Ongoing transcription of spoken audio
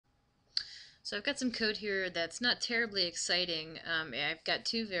So I've got some code here that's not terribly exciting. I've got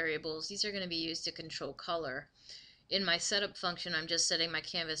two variables. These are going to be used to control color. In my setup function, I'm just setting my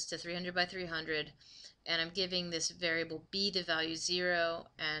canvas to 300 by 300, and I'm giving this variable b the value 0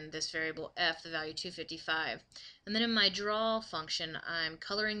 and this variable f the value 255. And then in my draw function, I'm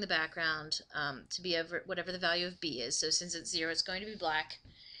coloring the background to be whatever the value of b is. So since it's 0, it's going to be black.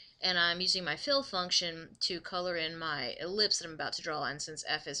 And I'm using my fill function to color in my ellipse that I'm about to draw, and since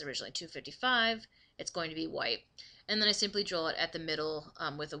f is originally 255, it's going to be white. And then I simply draw it at the middle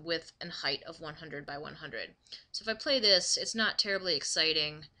with a width and height of 100 by 100. So if I play this, it's not terribly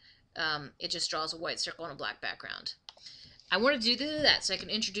exciting. It just draws a white circle on a black background. I want to do that so I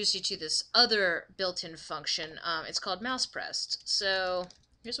can introduce you to this other built-in function. It's called mousePressed. So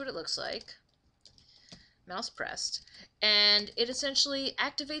here's what it looks like. mousePressed, and it essentially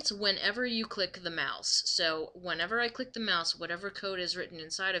activates whenever you click the mouse. So whenever I click the mouse, whatever code is written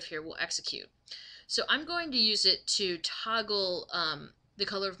inside of here will execute. So I'm going to use it to toggle the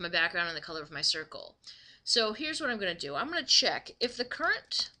color of my background and the color of my circle. So here's what I'm going to do. I'm going to check if the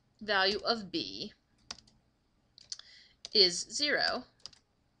current value of b is 0,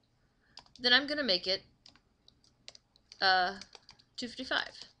 then I'm going to make it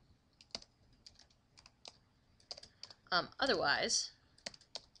 255. Otherwise,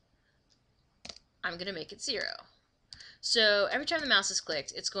 I'm going to make it 0. So every time the mouse is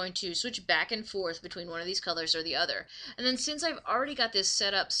clicked, it's going to switch back and forth between one of these colors or the other. And then since I've already got this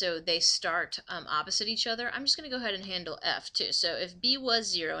set up so they start opposite each other, I'm just going to go ahead and handle F too. So if B was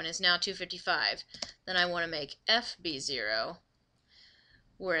 0 and is now 255, then I want to make F be 0.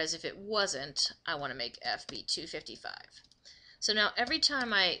 Whereas if it wasn't, I want to make F be 255. So now every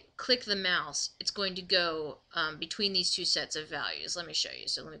time I click the mouse, it's going to go between these two sets of values. Let me show you.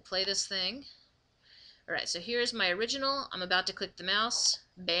 So let me play this thing. Alright, so here's my original. I'm about to click the mouse.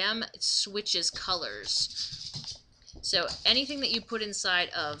 Bam, it switches colors. So anything that you put inside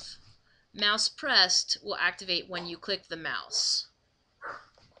of mousePressed will activate when you click the mouse.